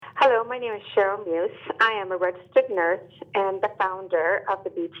Hello, my name is Cheryl Muse. I am a registered nurse and the founder of the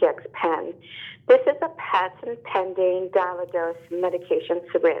BTX pen. This is a patent-pending dial-a-dose medication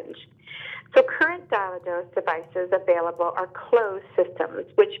syringe. So current dial-a-dose devices available are closed systems,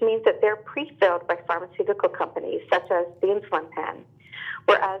 which means that they're pre-filled by pharmaceutical companies such as the insulin pen,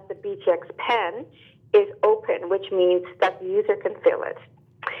 whereas the BTX pen is open, which means that the user can fill it.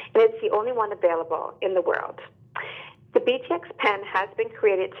 And it's the only one available in the world. The BTX pen has been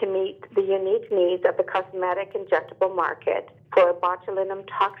created to meet the unique needs of the cosmetic injectable market for botulinum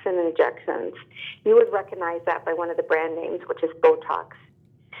toxin injections. You would recognize that by one of the brand names, which is Botox.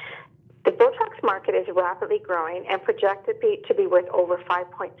 The Botox market is rapidly growing and projected to be worth over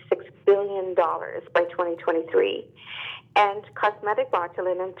 $5.6 billion by 2023. And cosmetic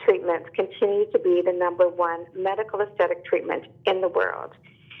botulinum treatments continue to be the number one medical aesthetic treatment in the world.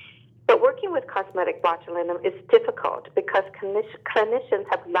 But working with cosmetic botulinum is difficult because clinicians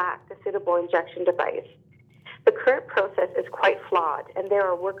have lacked a suitable injection device. The current process is quite flawed, and there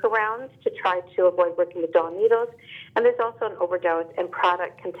are workarounds to try to avoid working with dull needles, and there's also an overdose and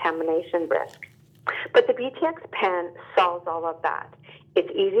product contamination risk. But the BTX pen solves all of that.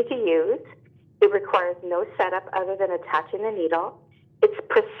 It's easy to use. It requires no setup other than attaching the needle. It's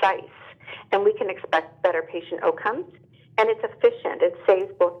precise, and we can expect better patient outcomes. And it's efficient. It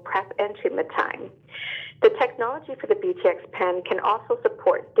saves both prep and treatment time. The technology for the BTX pen can also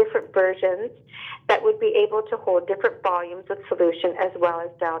support different versions that would be able to hold different volumes of solution as well as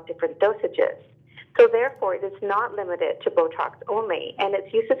dial different dosages. So therefore, it is not limited to Botox only, and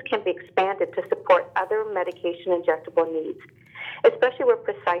its uses can be expanded to support other medication injectable needs, especially where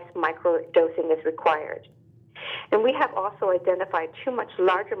precise microdosing is required. And we have also identified two much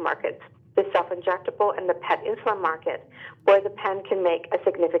larger markets, the self-injectable and the PET insulin market, where the pen can make a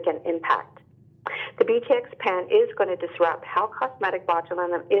significant impact. The BTX pen is going to disrupt how cosmetic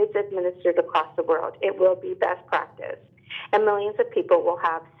botulinum is administered across the world. It will be best practice, and millions of people will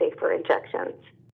have safer injections.